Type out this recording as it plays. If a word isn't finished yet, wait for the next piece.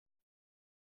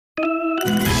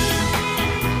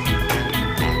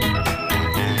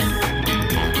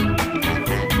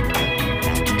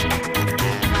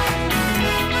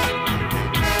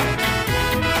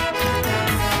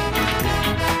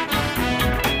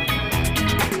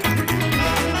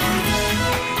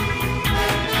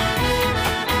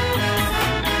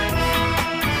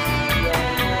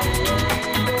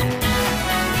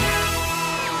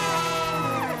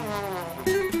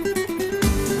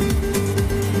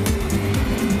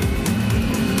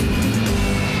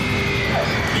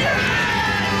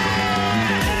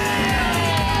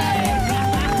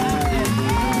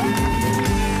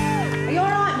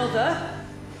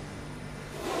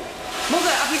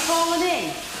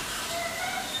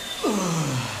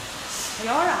Are you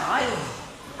all right?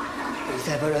 Who's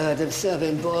ever heard of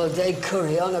serving boiled egg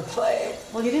curry on a plate?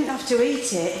 Well, you didn't have to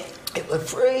eat it. It were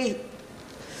free.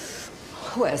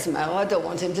 Where's Mel? I don't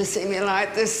want him to see me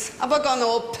like this. Have I gone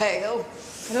all pale?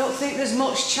 I don't think there's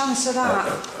much chance of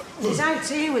that. He's out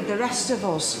here with the rest of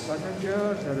us. You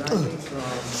all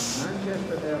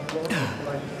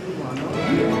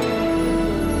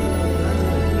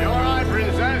right,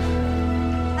 Princess?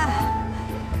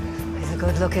 He's a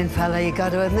good-looking fella, you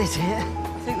got to admit it.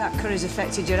 I think that curry's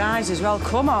affected your eyes as well.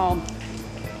 Come on.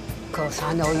 Of course,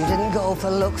 I know you didn't go for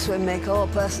looks with make or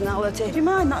personality. Do you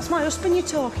mind? That's my husband you're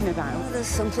talking about. Oh, there's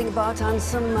something about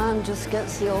handsome man just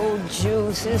gets the old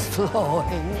juices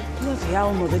flowing. Bloody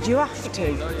hell, Mother, do you have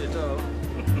to? No, you don't.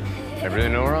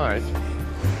 Everything all right?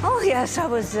 Oh, yes, I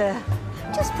was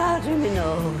just powdering my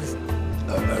nose.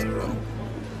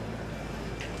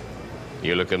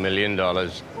 You look $1 million.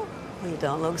 Well, you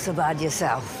don't look so bad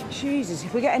yourself. Jesus,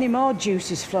 if we get any more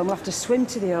juices flowing, we'll have to swim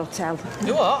to the hotel.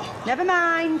 You what? Never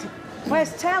mind.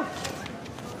 Where's Tell?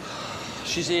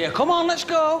 She's here. Come on, let's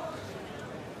go.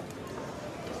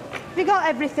 Have you got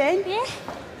everything? Yeah.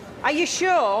 Are you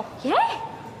sure? Yeah.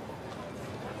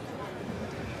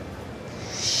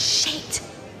 Shit.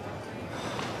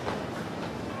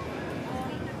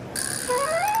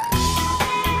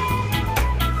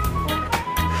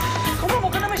 Come on,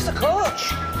 we're gonna miss the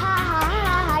coach.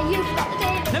 Ha, you've got the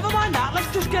game. Never mind that.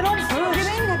 Let's just get on What do you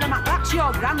first. mean, never mind? That's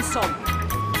your grandson.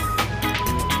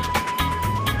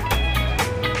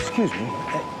 Excuse me,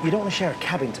 you don't want to share a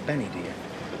cabin to Benny, do you?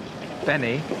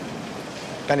 Benny?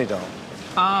 Benidorm.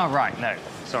 Ah, right, no,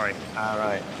 sorry. All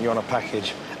right, you're on a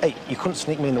package. Hey, you couldn't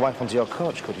sneak me and the wife onto your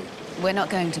coach, could you? We're not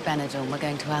going to Benidorm, we're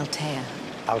going to Altea.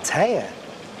 Altea?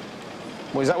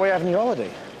 Well, is that where you're having your holiday?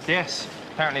 Yes,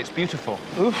 apparently it's beautiful.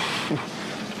 Oof.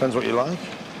 Depends what you like.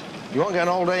 You won't get an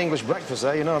all-day English breakfast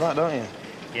there, you know that, don't you?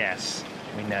 Yes,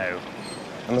 we know.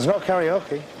 And there's no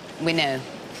karaoke. We know.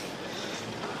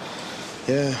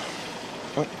 Yeah.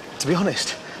 Well, to be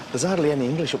honest, there's hardly any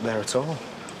English up there at all.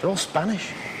 They're all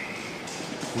Spanish.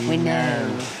 We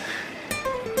know.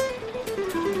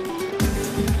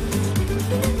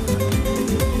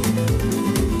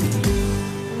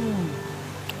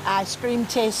 Ice cream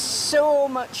tastes so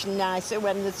much nicer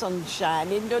when the sun's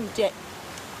shining, doesn't it?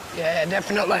 Yeah,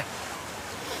 definitely.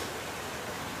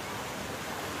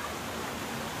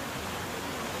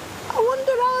 I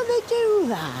wonder how they do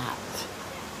that.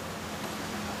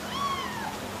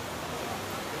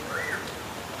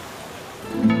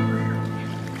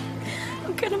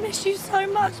 I'm gonna miss you so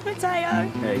much, Mateo.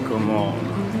 Hey, come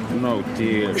on. No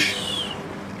tears.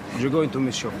 You're going to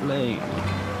miss your plane.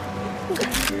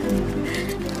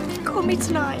 Call me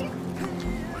tonight.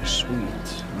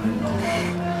 Sweet, I know.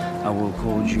 I will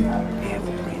call you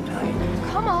every night.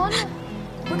 Come on.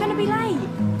 We're gonna be late.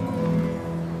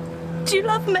 Do you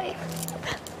love me?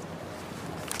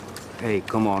 Hey,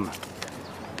 come on.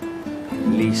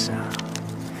 Lisa.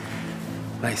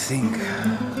 I think,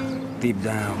 deep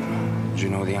down, you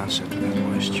know the answer to that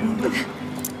question.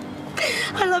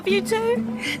 I love you too.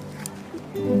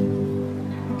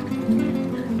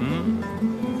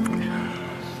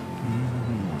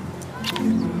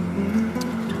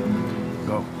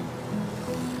 Go.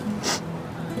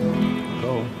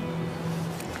 Go.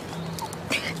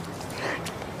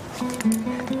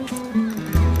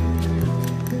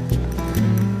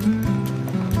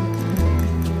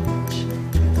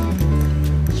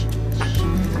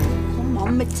 Come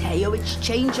on, Mateo, it's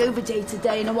changeover day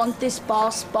today and I want this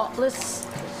bar spotless.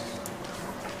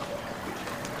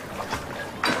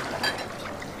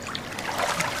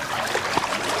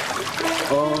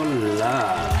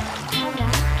 Hola.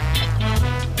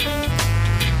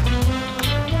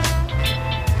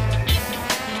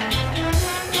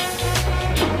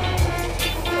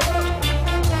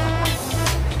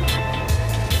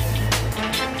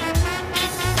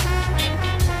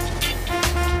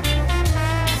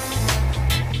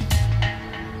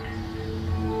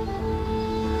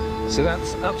 So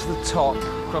that's up to the top,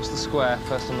 across the square,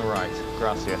 first on the right.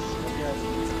 Gracias.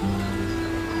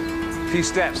 A few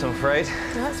steps, I'm afraid.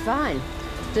 That's fine.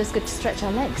 Just good to stretch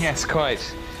our legs. Yes,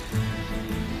 quite.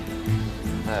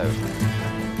 Oh.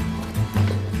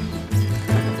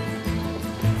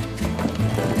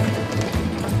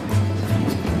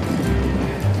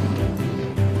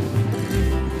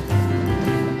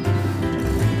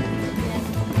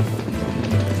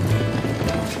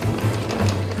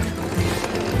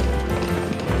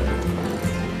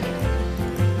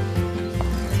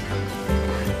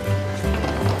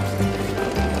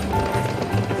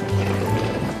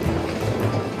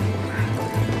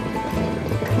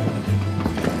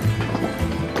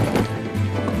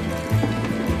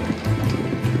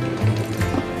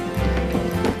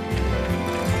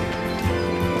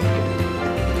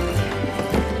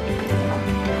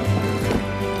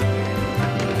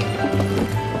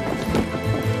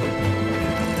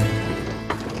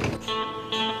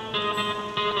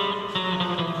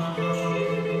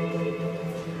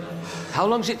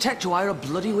 long does it take to hire a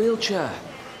bloody wheelchair?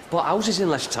 Bought houses in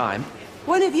less time.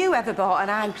 When have you ever bought an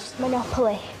house?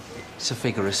 Monopoly. It's a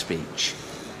figure of speech.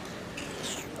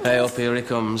 Hey up, here he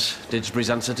comes. Didsbury's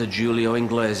answer to Giulio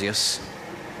Iglesias.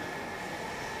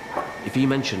 If he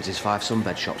mentions his 5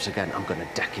 sunbed shops again, I'm gonna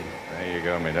deck him. There you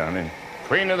go, me darling.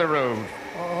 Queen of the road.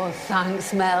 Oh,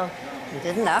 thanks, Mel. You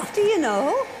didn't have to, you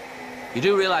know. You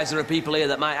do realise there are people here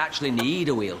that might actually need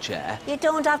a wheelchair? You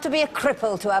don't have to be a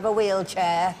cripple to have a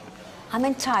wheelchair. I'm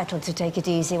entitled to take it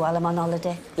easy while I'm on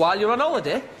holiday. While you're on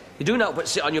holiday? You do not but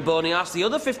sit on your bony ass the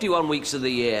other 51 weeks of the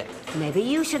year. Maybe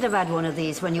you should have had one of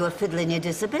these when you were fiddling your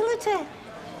disability.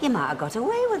 You might have got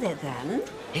away with it then.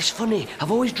 It's funny.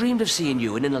 I've always dreamed of seeing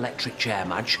you in an electric chair,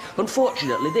 Madge.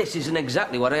 Unfortunately, this isn't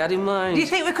exactly what I had in mind. Do you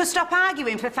think we could stop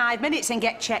arguing for 5 minutes and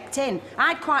get checked in?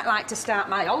 I'd quite like to start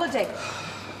my holiday.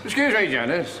 Excuse me,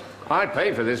 Janice. I'd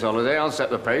pay for this holiday. I'll set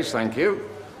the pace, thank you.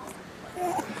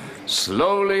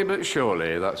 Slowly but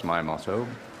surely, that's my motto.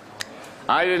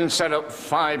 I didn't set up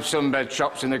 5 sunbed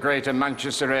shops in the greater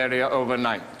Manchester area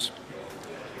overnight.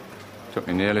 Took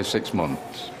me nearly 6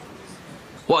 months.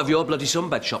 What have your bloody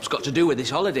sunbed shops got to do with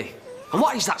this holiday? And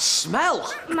what is that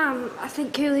smell? Mum, I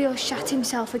think Coolio shat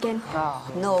himself again.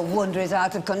 Oh, no wonder he's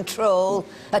out of control.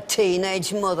 A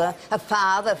teenage mother, a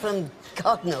father from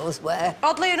God knows where.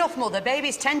 Oddly enough, Mother,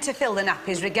 babies tend to fill the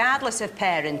nappies regardless of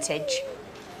parentage.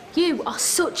 You are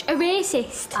such a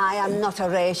racist. I am not a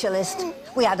racialist.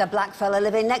 We had a black fella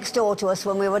living next door to us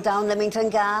when we were down Leamington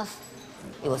Garth.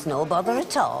 He was no bother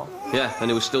at all. Yeah, and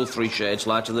he was still 3 shades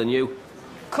lighter than you.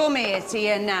 Come here to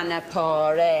your nana,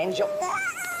 poor angel.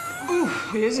 Ooh,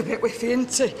 he is a bit whiffy,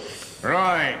 isn't he?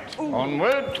 Right,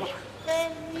 onward.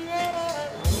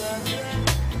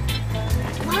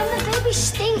 Mum, the baby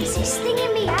stinks. It's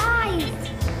stinging me eyes.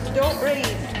 Don't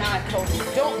breathe, Michael.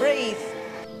 Don't breathe.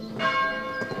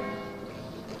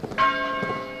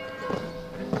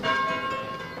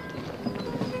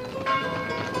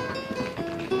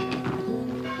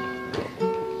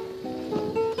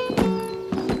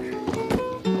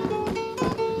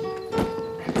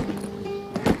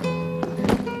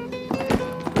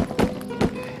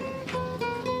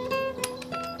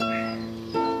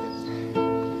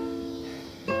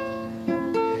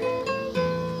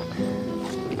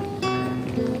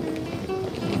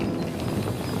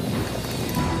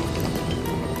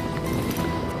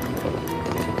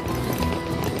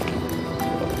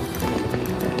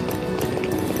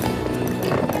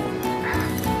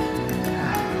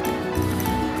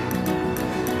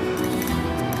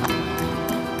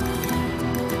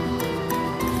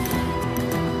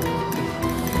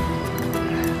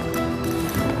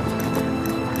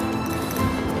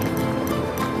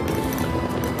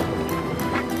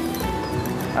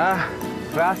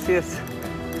 Gracias.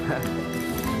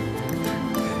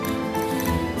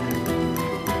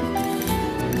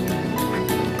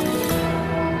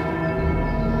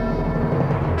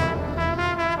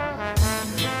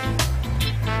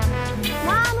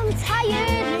 Mum, I'm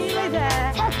tired. Nearly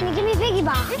there. Ted, can you give me a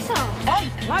piggyback? It's all.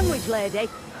 Hey, language lady.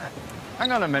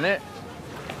 Hang on a minute.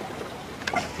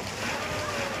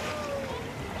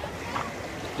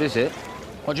 Is this it?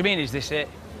 What do you mean, is this it?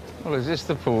 Well, is this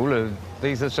the pool? Are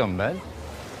these the sunbed?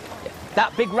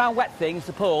 That big round wet thing's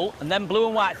the pool, and them blue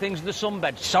and white things are the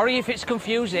sunbeds. Sorry if it's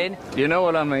confusing. You know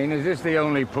what I mean? Is this the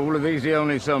only pool? Are these the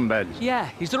only sunbeds? Yeah,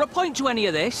 is there a point to any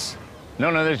of this?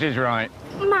 None of this is right.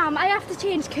 Mum, I have to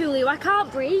change Coolio. I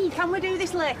can't breathe. Can we do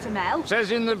this later, Mel?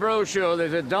 Says in the brochure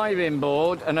there's a diving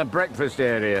board and a breakfast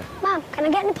area. Mum, can I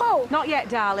get in the pool? Not yet,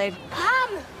 darling.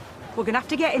 Mum! We're going to have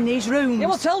to get in these rooms. Yeah,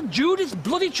 well, tell Judith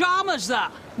bloody Chalmers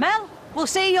that. Mel, we'll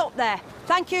see you up there.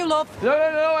 Thank you, love. No,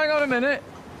 hang on a minute.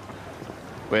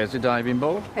 Where's the diving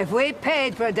board? If we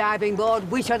paid for a diving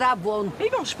board, we should have one. He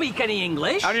don't speak any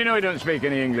English. How do you know he don't speak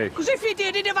any English? Because if he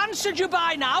did, he'd have answered you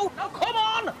by now. Now, come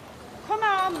on! Come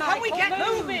on, Michael. Can we get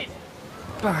moving?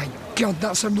 By God,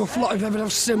 that's a rough lot if ever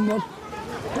I've seen one.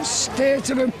 The state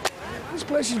of them. This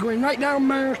place is going right down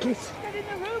market. Get in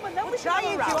the room and then we're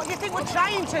trying to. What do you think we're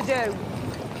trying to do?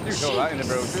 You saw that in the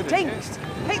brochure, didn't you? Stinks.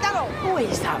 Pick that up. Oh,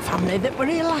 it's that family that were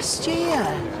here last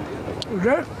year. Was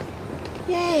there?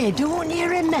 Yeah, don't you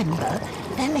remember?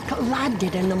 Their little lad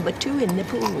did a number 2 in the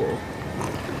pool.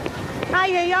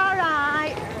 Hiya, you all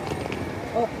right?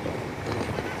 Oh.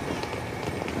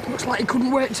 Looks like he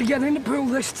couldn't wait to get in the pool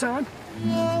this time.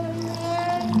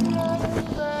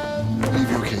 Leave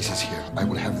your cases here. I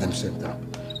will have them sent up.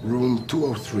 Room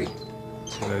 203.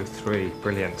 203,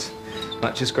 brilliant.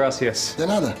 Muchas gracias. De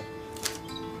nada.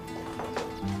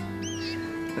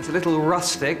 It's a little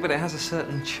rustic, but it has a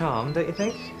certain charm, don't you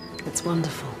think? It's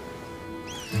wonderful.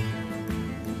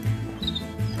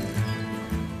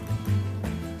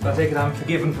 I take it I'm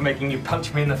forgiven for making you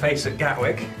punch me in the face at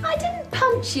Gatwick. I didn't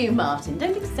punch you, Martin.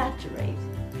 Don't exaggerate.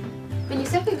 When you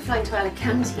said we were flying to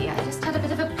Alicante, I just had a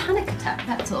bit of a panic attack,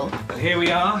 that's all. But here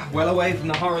we are, well away from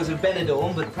the horrors of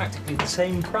Benidorm, but practically the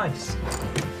same price.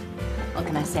 What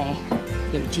can I say?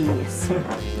 You're a genius.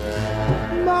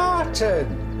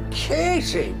 Martin!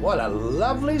 Katie! What a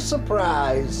lovely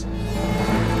surprise!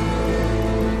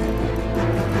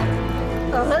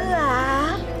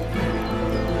 Hola!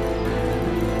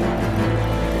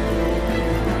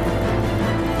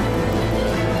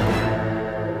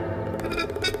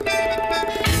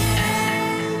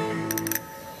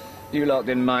 You lot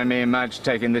didn't mind me and Madge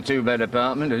taking the two-bed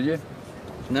apartment, did you?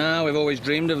 No, we've always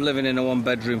dreamed of living in a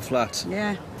one-bedroom flat.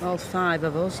 Yeah, all 5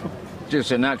 of us. Just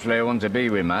so naturally I want to be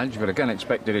with Madge, but I can't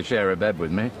expect her to share a bed with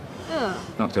me. Oh.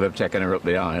 Not till I've taken her up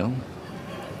the aisle.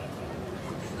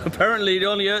 Apparently it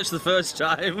only hurts the first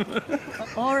time.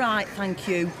 All right, thank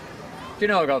you. Do you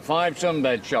know I've got 5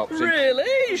 sunbed shops?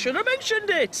 Really? You should have mentioned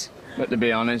it. But to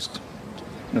be honest,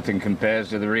 nothing compares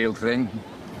to the real thing.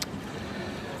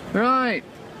 Right.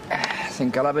 I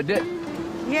think I'll have a dip.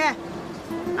 Yeah,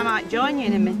 I might join you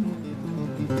in a minute.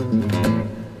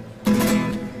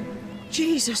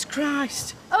 Jesus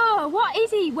Christ. Oh, what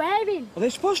is he wearing? Are they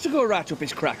supposed to go right up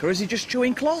his crack, or is he just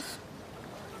chewing cloth?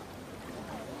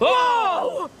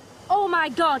 Oh! Oh my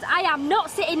God, I am not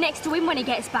sitting next to him when he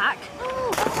gets back.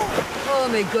 Oh,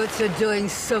 my guts are doing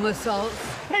somersaults.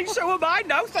 Hey, so am I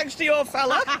now, thanks to your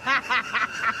fella.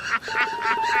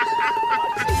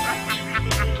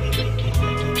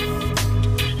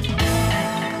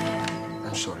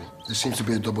 I'm sorry. There seems to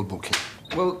be a double booking.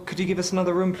 Well, could you give us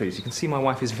another room, please? You can see my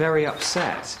wife is very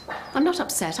upset. I'm not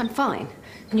upset, I'm fine.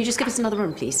 Can you just give us another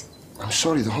room, please? I'm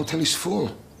sorry, the hotel is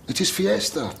full. It is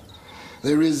fiesta.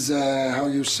 There is, how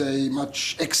you say,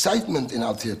 much excitement in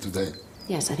out here today.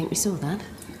 Yes, I think we saw that.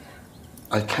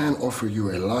 I can offer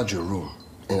you a larger room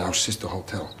in our sister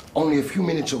hotel. Only a few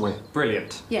minutes away.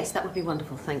 Brilliant. Yes, that would be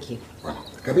wonderful, thank you. Well,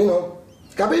 Cabino!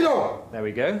 Cabino! There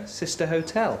we go. Sister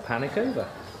hotel. Panic over.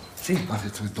 Sì.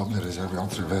 Avete tu doble riserve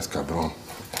oltre vez, cabrón.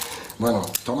 Bueno,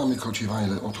 toma mi coche y va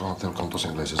al otro hotel con 2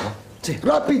 ingleses, ¿no? Sí.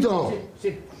 ¡Rápido!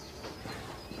 Sí.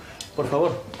 Por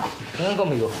favor, vengan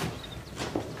conmigo.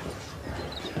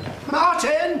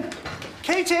 Martin!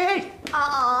 Katie!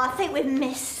 Oh, I think we've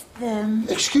missed them.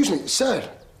 Excuse me, sir.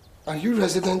 Are you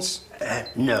residents?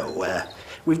 No,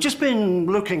 we've just been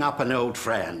looking up an old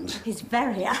friend. He's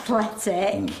very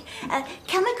athletic.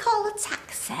 Can we call a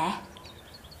taxi?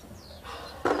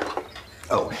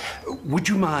 Oh, would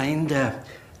you mind,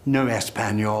 no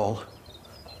Espanol?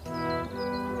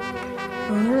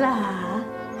 Hola.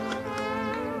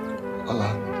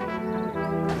 Hola.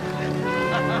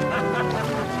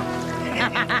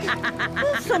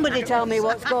 Will somebody tell me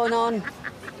what's going on?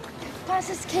 That's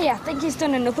his key. I think he's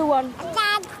done another one.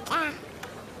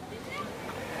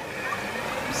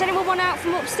 Does anyone want out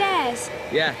from upstairs?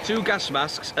 Yeah, 2 gas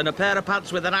masks and a pair of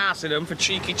pants with an arse in them for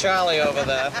cheeky Charlie over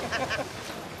there.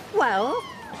 Well,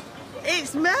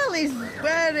 it's Mell. He's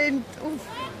wearing...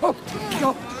 Oh,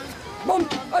 God. Mum,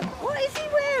 What is he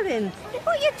wearing?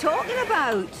 What are you talking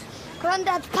about?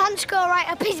 Grandad's pants go right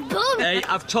up his bum. Hey,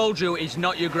 I've told you he's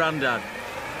not your granddad.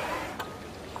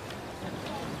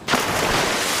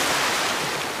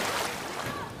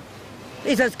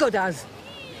 He's as good as.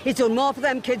 He's done more for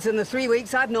them kids in the 3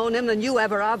 weeks I've known him than you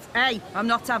ever have. Hey, I'm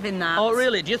not having that. Oh,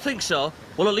 really? Do you think so?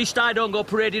 Well, at least I don't go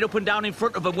paraded up and down in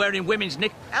front of them wearing women's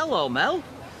nick... Hello, Mel.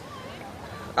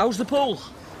 How's the pool?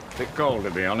 A bit cold,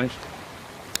 to be honest.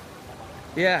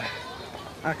 Yeah,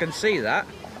 I can see that.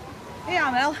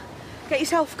 Here, Mel. Get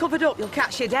yourself covered up, you'll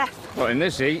catch your death. What, in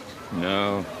this heat?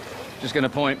 No. Just going to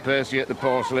point Percy at the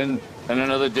porcelain and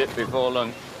another dip before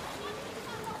lunch.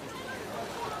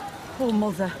 Oh,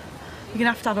 Mother. You're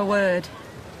going to have a word.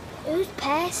 Who's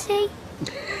Percy?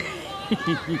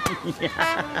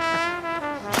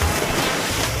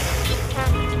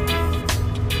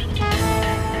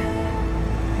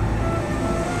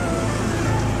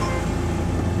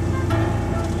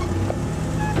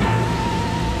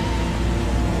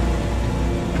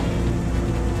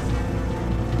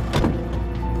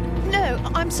 No,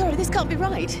 I'm sorry, this can't be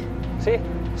right. Sí,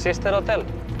 Sister Hotel.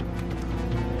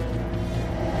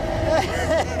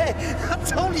 I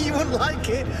told you you wouldn't like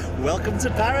it. Welcome to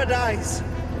paradise.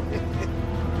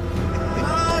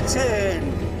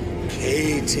 Martin!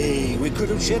 Katie, we could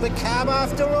have shared a cab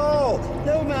after all.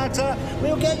 No matter,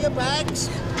 we'll get your bags.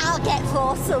 I'll get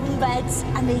 4 sunbeds.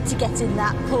 I need to get in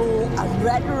that pool and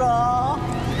red raw.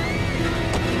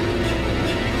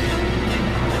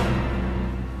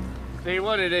 See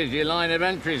what it is, your line of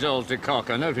entry's all to cock.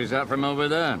 I noticed that from over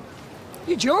there.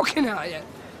 you're joking, are you?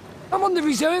 I'm on the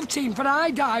reserve team for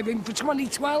high diving for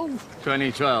 2012.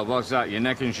 2012, what's that, your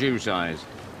neck and shoe size?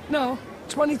 No,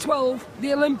 2012,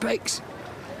 the Olympics.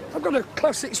 I've got a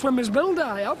classic swimmer's build,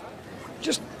 I have.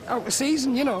 Just out of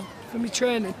season, you know, for me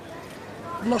training.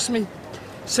 I've lost me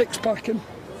six-pack and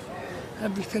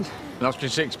everything. Lost your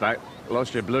six-pack?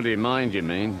 Lost your bloody mind, you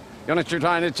mean? You're not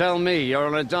trying to tell me you're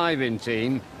on a diving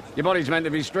team? Your body's meant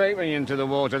to be straight when you're into the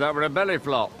water. That were a belly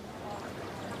flop.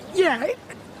 Yeah,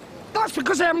 that's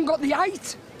because I haven't got the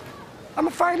height. I'm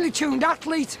a finely tuned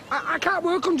athlete. I can't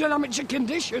work under amateur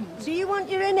conditions. Do you want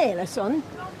your inhaler, son?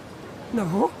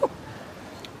 No.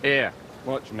 Here,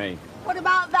 watch me. What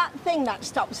about that thing that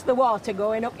stops the water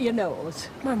going up your nose?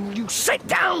 Man, will you sit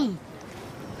down?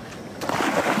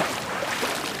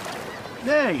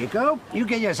 There you go. You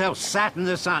get yourself sat in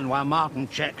the sun while Martin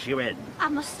checks you in. I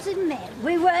must admit,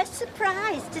 we were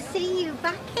surprised to see you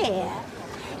back here.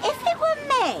 If it were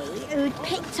me who'd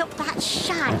picked up that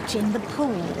shite in the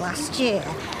pool last year,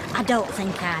 I don't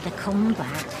think I'd have come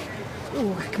back.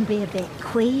 Oh, I can be a bit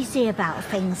queasy about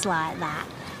things like that.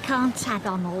 Can't I,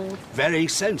 Donald? Very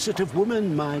sensitive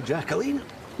woman, my Jacqueline.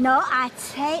 No, I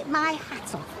take my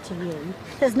hat off to you.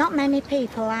 There's not many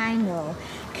people I know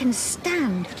can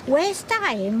stand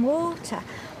waist-high in water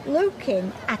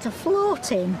looking at a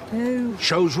floating poo.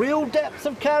 Shows real depth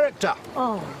of character.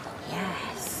 Oh,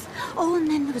 yes. Oh, and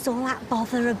then there was all that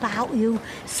bother about you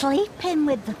sleeping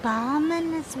with the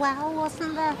barman as well,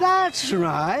 wasn't there? That's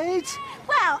right.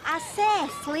 Well, I say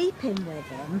sleeping with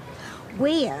him.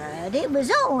 We heard it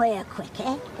was only a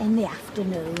quickie in the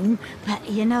afternoon, but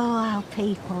you know how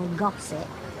people gossip.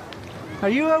 Are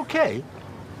you okay?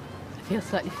 I feel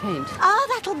slightly faint. Oh,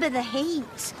 that'll be the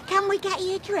heat. Can we get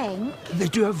you a drink? They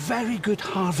do a very good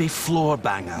Harvey floor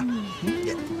banger.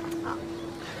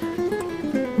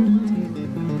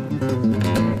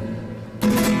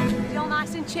 Feel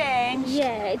nice and changed?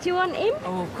 Yeah, do you want him?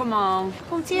 Oh, come on.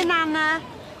 Come to your nana.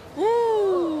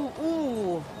 Ooh,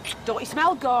 ooh. Don't he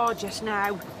smell gorgeous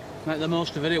now? Make the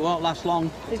most of it, it won't last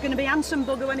long. He's going to be handsome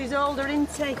bugger when he's older,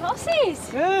 isn't he? Of course he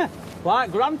is. Yeah,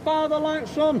 like grandfather, like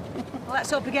son. Well,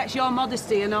 let's hope he gets your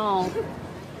modesty and all.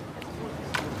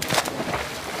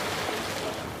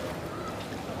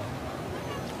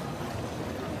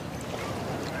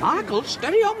 Michael,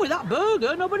 steady on with that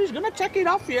burger. Nobody's going to take it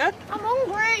off you. I'm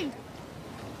hungry.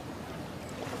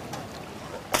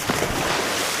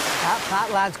 That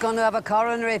fat lad's going to have a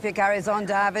coronary if he carries on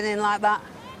diving in like that.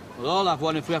 We'll all have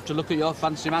one if we have to look at your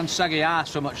fancy man's saggy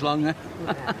arse for much longer.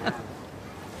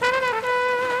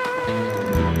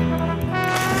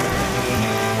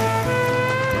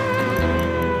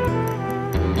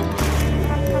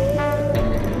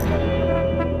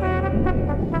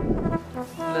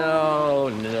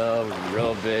 No,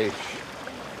 rubbish.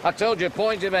 I told you,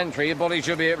 point of entry, your body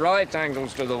should be at right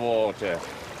angles to the water.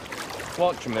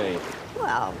 Watch me.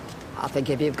 Well, I think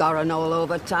if you've got an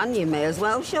all-over tan, you may as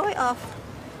well show it off.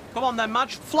 Come on then,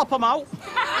 Madge, flop 'em out.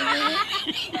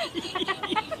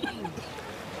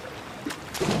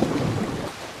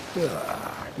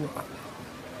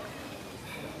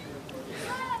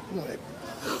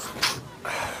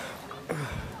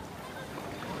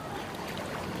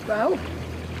 Well?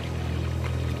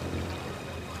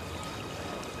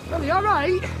 Well, you all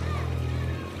right?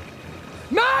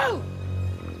 Mel!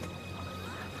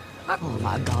 Oh,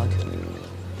 my God.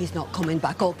 He's not coming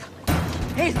back up.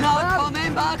 He's not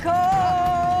coming back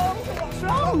up! What's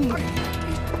wrong?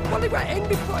 Well, he went in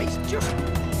before he's just...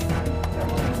 It's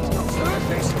not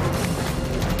surface.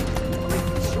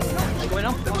 What's going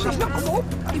on? He's not come up.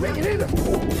 He went in either.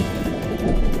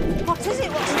 What is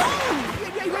it? What's wrong?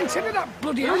 He went into that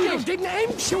bloody hanging, didn't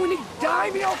he? Showing his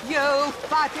diving off. You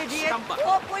fat idiot!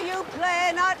 What were you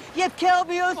playing at? You've killed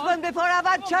my husband before I've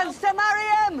had a chance to marry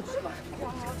him!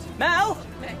 Mel?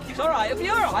 It's all right. It'll be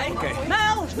all right. Okay.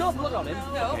 Mel, there's no blood on him.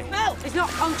 No. Okay. Mel! He's not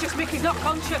conscious, Mick. He's not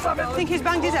conscious. I think he's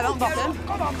banged his head on bottom.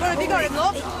 Where have you got him,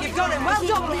 love? You've got him. Well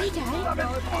done.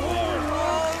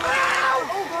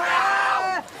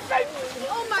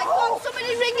 Oh my God,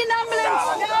 somebody ring an ambulance!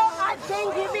 No, I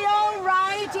think he'll be all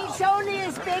right. It's only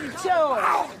his big toe.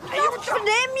 Look for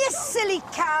him, you silly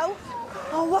cow.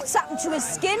 Oh, what's happened to his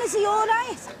skin? Is he all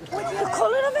right? The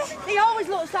colour of it? He always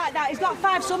looks like that. He's got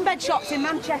 5 sunbed shops in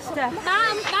Manchester.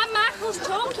 Mum, Michael's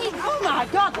talking. Oh, my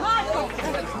God, Michael.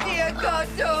 Dear God,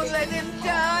 don't let him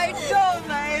die. Don't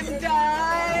let him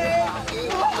die.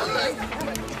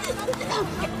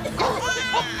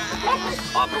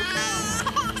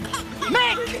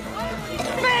 Mick!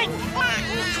 Mick!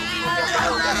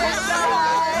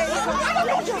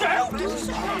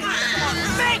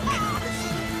 Mick!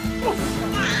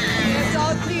 Dear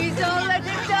God, please don't let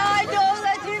him die. Don't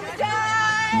let him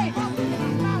die.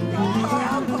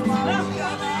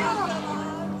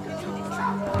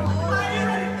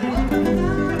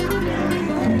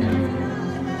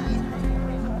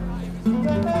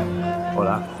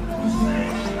 Hola.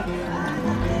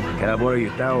 Can I borrow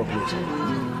your towel, please?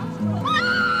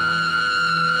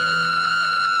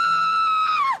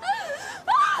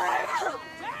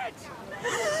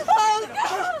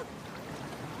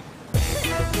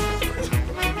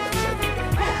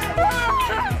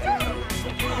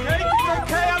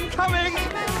 Okay, I'm coming!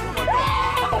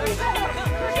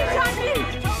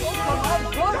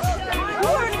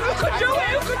 Who could do it?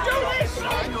 Who could do this?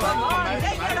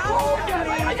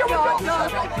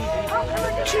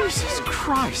 Jesus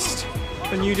Christ!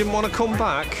 And you didn't want to come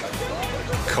back?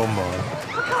 Come on.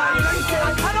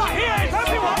 I cannot hear it,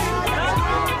 everyone!